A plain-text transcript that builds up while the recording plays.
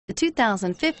The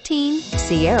 2015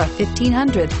 Sierra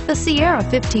 1500. The Sierra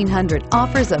 1500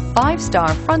 offers a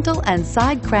 5-star frontal and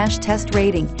side crash test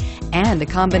rating and a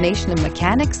combination of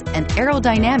mechanics and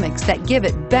aerodynamics that give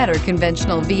it better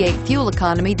conventional V8 fuel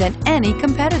economy than any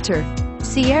competitor.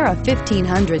 Sierra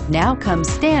 1500 now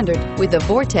comes standard with a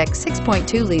Vortec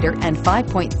 6.2-liter and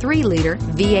 5.3-liter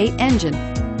V8 engine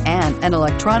and an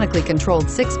electronically controlled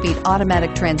 6-speed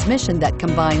automatic transmission that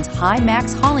combines high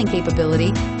max hauling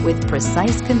capability with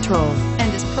precise control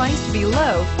and is priced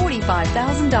below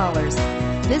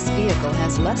 $45,000. This vehicle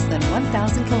has less than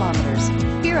 1,000 kilometers.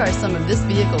 Here are some of this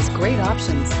vehicle's great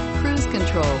options: cruise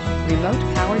control, remote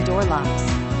power door locks,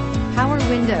 power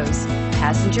windows,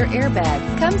 passenger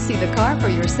airbag. Come see the car for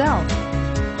yourself.